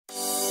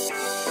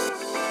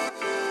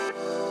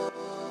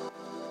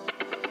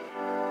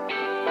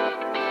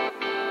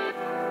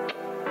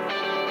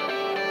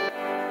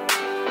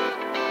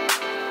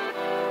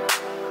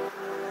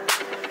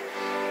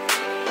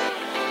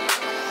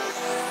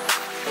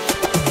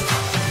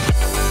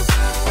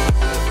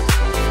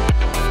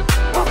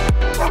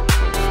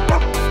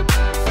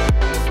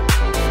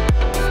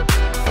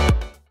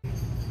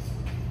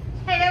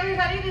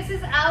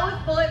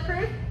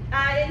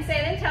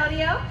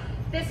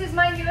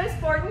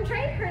home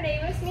trained. Her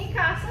name is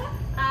Mikasa.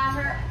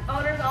 Her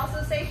owners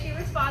also say she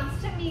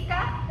responds to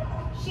Mika.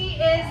 She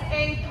is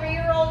a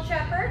 3-year-old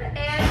Shepherd,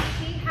 and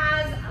she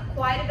has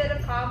quite a bit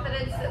of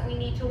confidence that we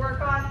need to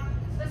work on.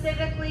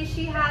 Specifically,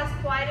 she has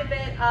quite a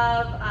bit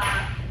of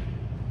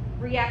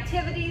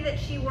reactivity that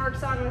she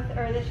works on with,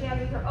 or that she has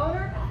with her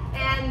owner,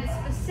 and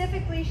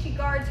specifically she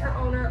guards her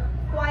owner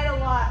quite a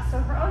lot. So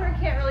her owner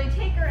can't really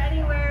take her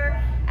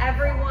anywhere.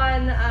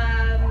 Everyone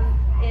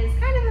is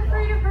kind of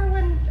afraid of her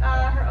when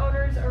her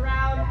owner's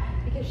around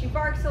because she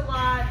barks a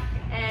lot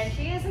and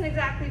she isn't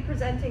exactly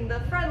presenting the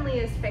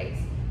friendliest face.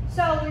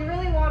 So we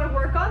really want to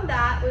work on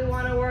that. We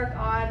want to work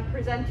on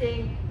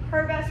presenting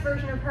her best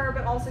version of her,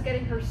 but also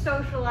getting her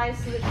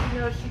socialized so that she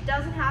knows she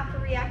doesn't have to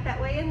react that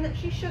way and that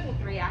she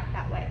shouldn't react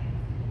that way.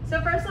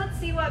 So first let's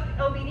see what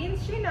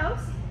obedience she knows,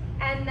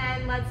 and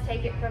then let's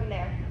take it from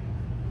there.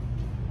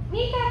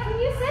 Mika, can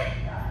you sit?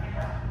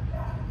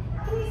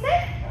 Can you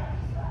sit?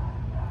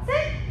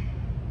 Sit.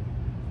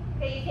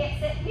 Okay, you can't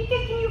sit.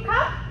 Mika, can you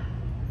come?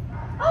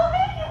 Oh,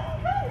 hey, you can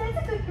come.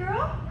 That's a good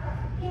girl.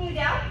 Can you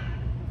down?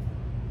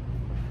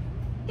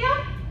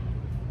 Down?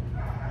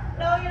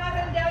 No, you're not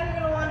going to down. You're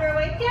going to wander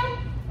away. Down?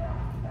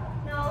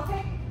 No,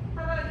 okay.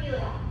 How about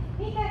heeling?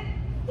 Mika,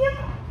 heel.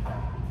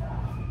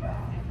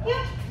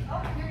 Heel.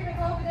 Oh, you're going to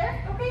go over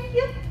there? Okay,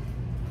 heel.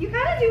 You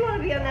kind of do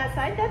want to be on that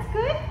side. That's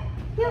good.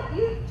 Heel.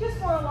 You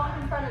just want to walk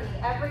in front of me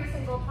every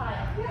single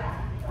time. Heel.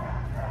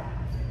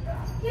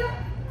 Heel.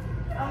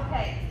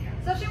 Okay.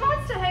 So she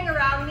wants to hang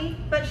around me,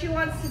 but she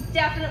wants to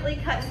definitely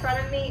cut in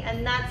front of me,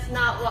 and that's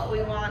not what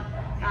we want.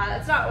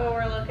 That's not what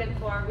we're looking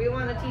for. We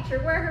want to teach her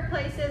where her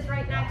place is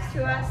right next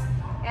to us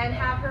and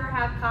have her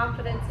have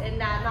confidence in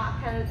that,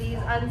 not kind of these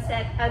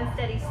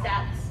unsteady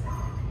steps.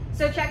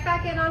 So check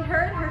back in on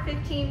her in her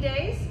 15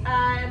 days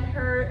and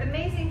her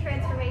amazing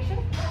transformation.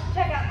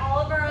 Check out all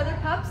of our other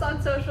pups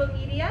on social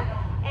media,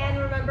 and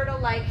remember to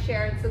like,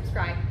 share, and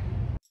subscribe.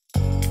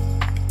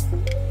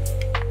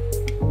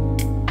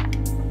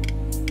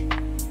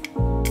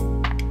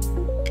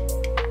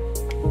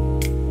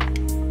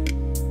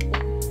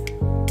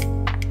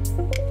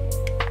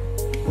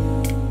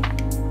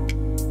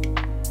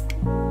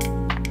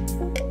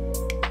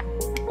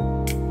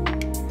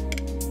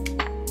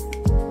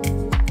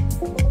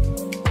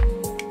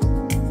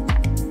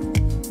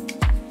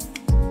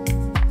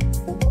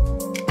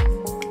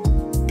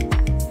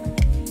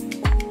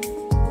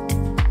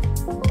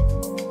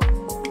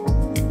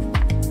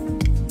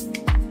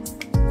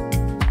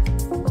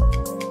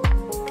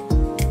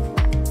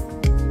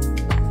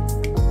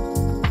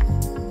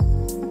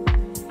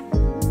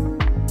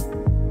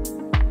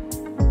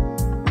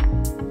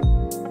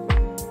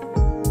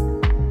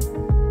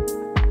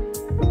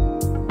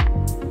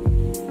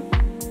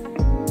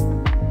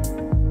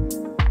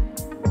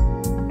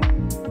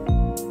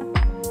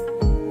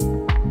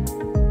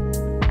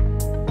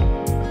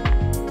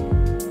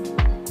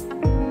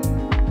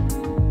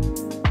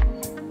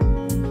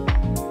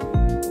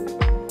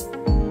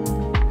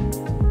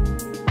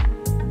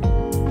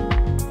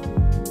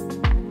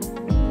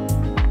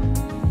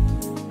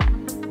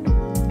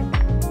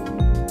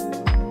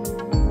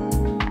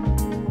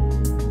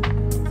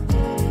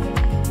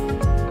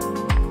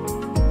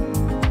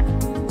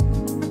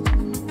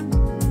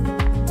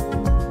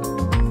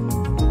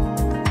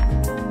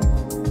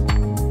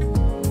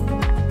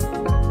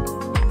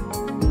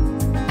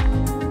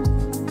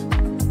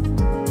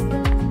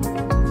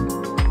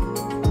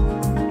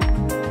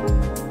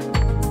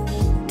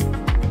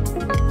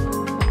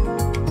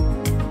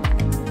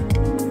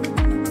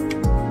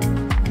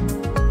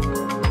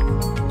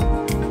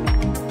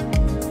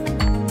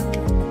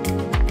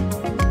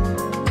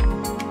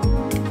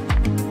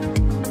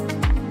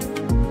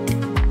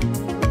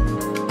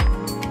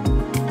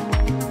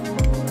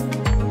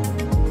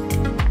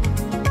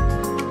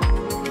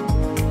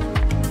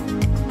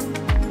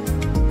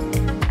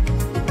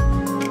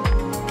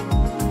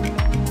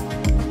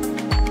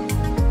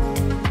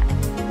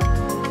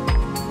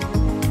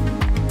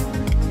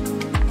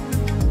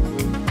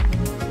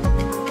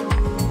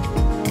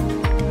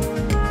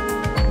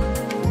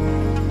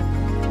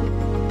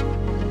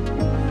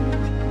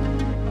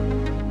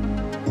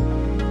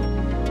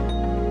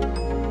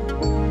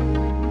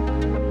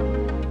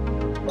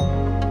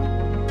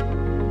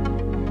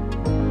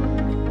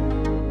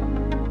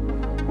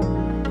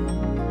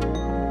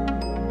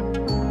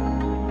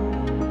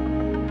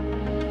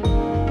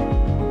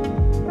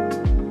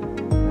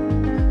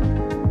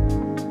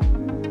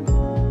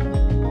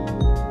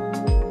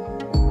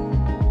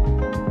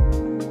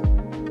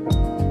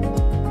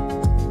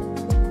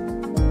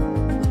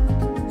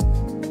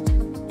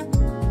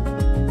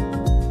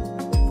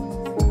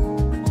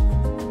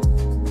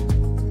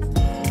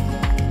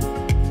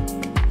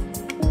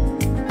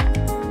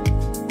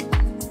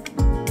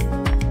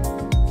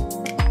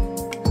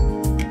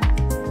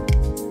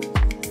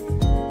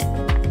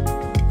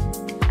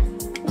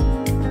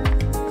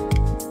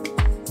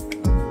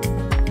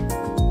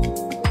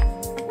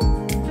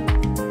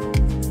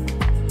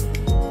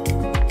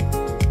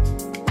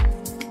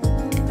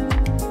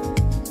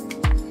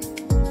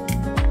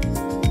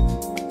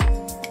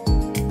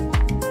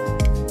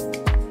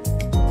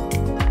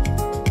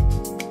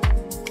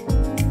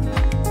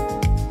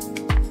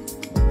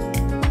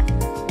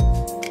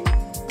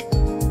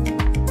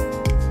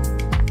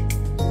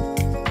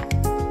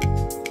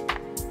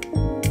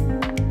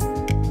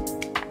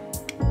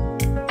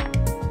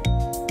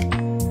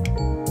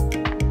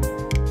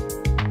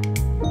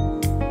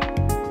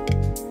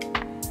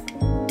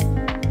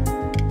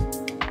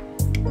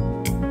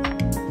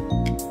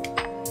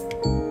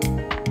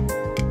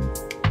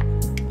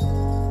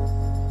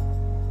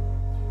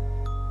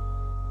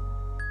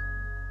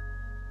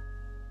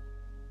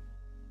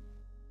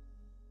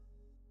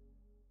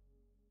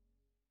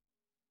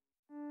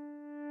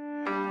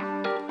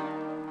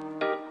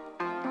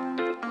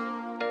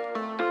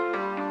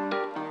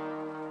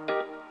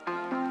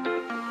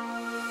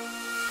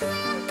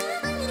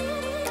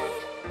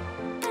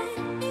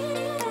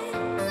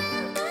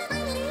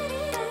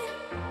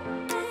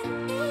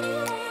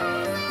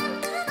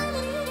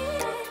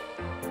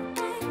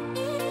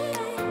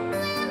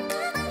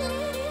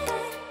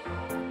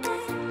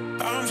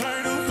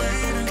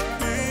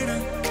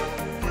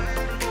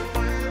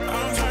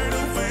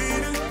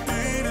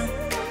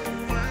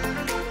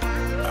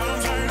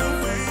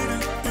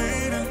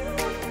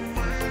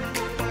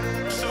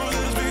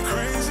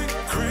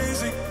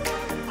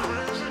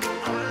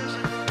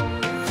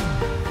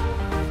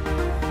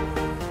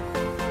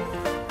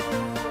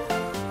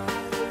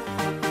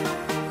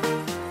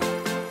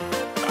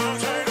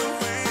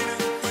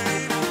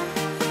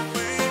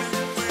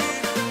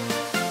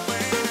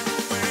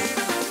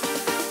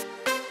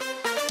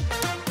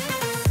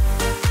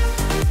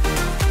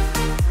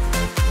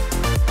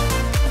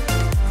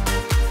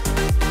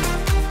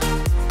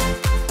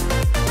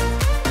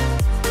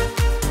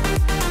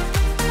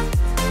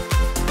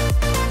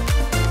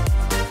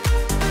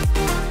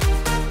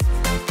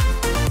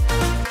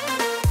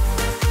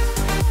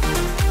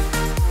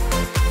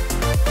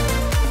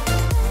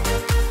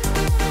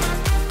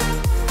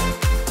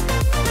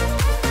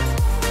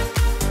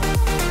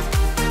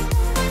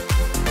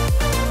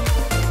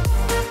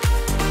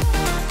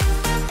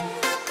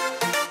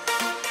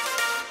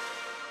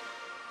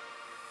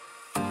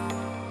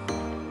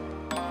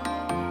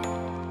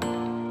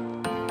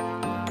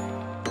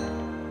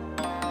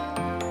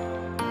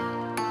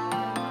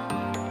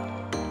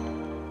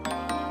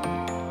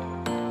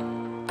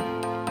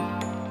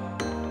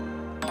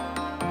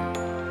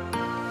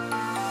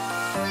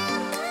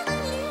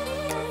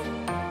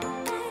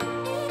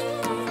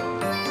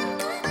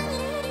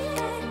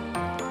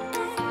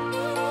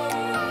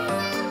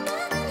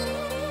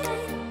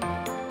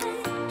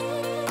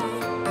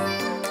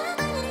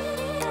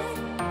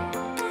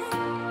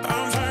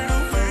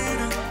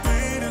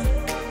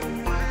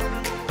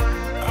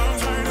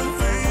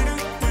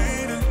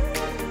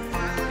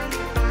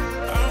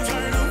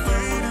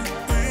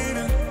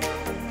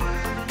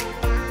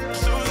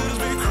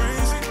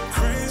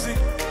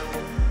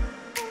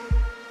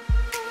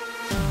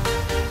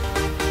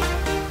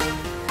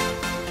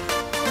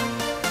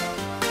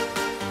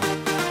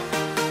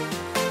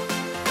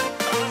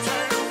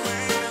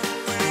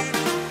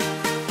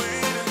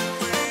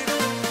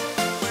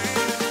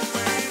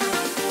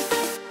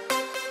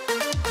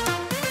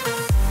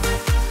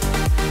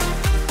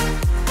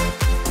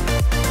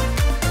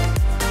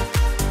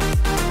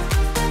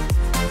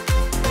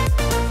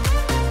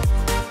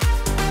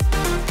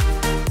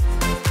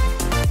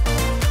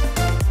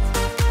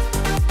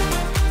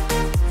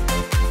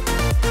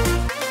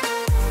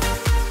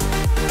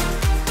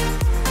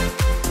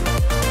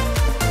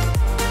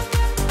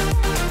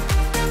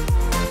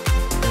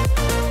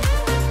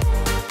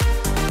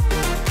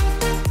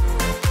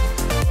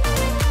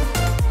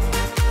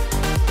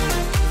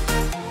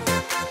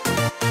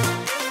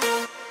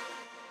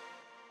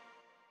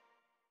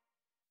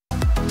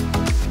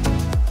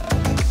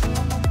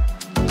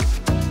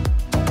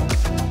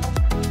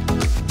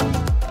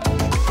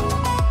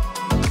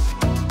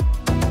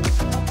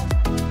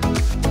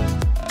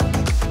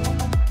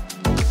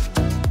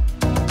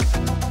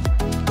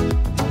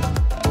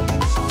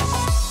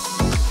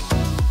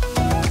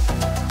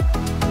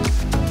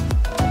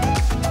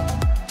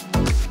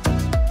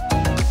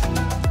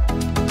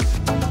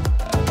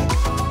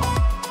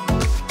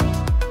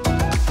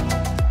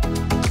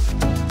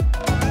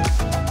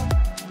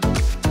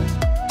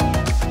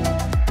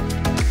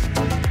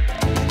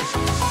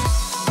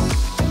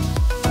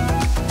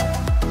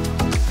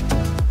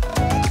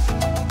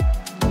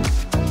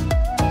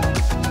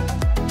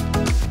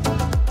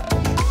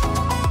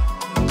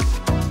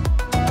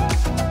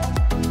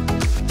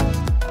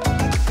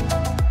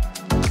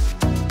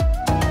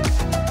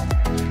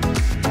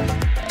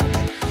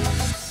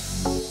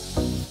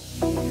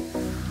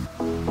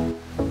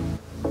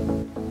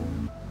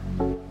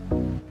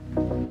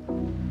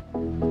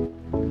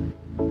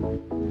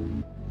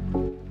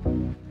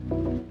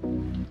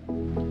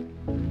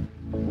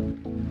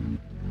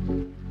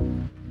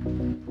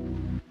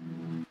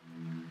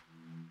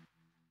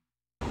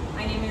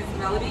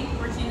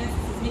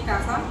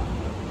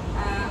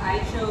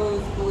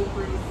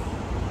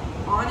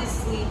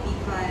 mostly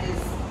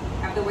because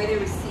of the way they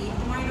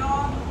received my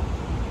dog.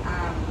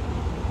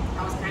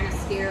 I was kind of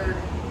scared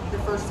the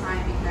first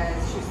time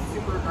because she's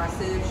super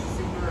aggressive, she's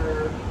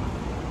super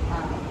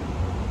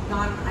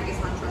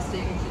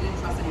non-trusting. She didn't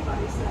trust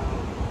anybody. So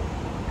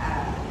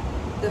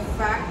the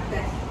fact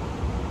that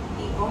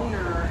the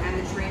owner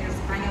and the trainers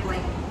kind of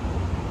like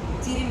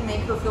didn't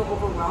make her feel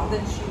overwhelmed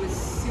and she was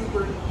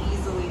super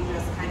easily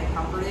just kind of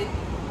comforted,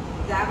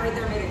 that right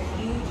there made a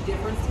huge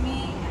difference to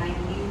me, and I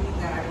knew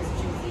that I was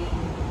choosing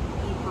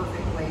the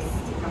perfect place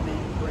to come in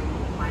and bring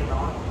my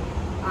dog,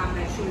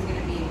 that she was going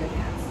to be in good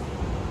hands.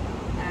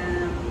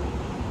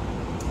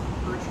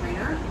 Her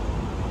trainer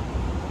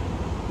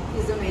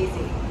is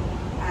amazing.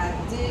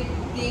 Did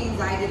things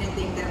I didn't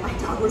think that my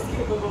dog was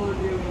capable of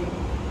doing.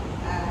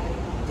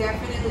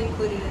 Definitely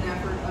put in an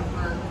effort of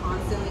her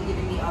constantly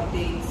giving me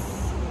updates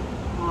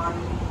on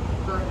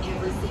her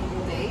every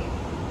single day,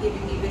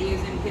 giving me videos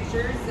and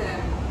pictures,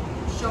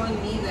 showing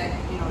me that,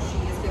 you know, she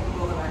is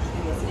capable of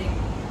actually listening,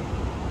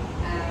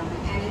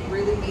 and it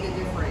really made a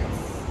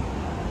difference.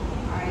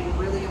 I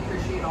really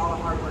appreciate all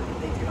the hard work that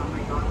they did on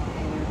my dog,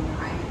 and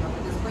I ended up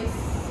at this place,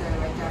 so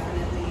I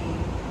definitely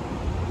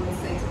would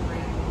say to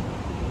bring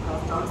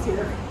those dogs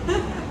here.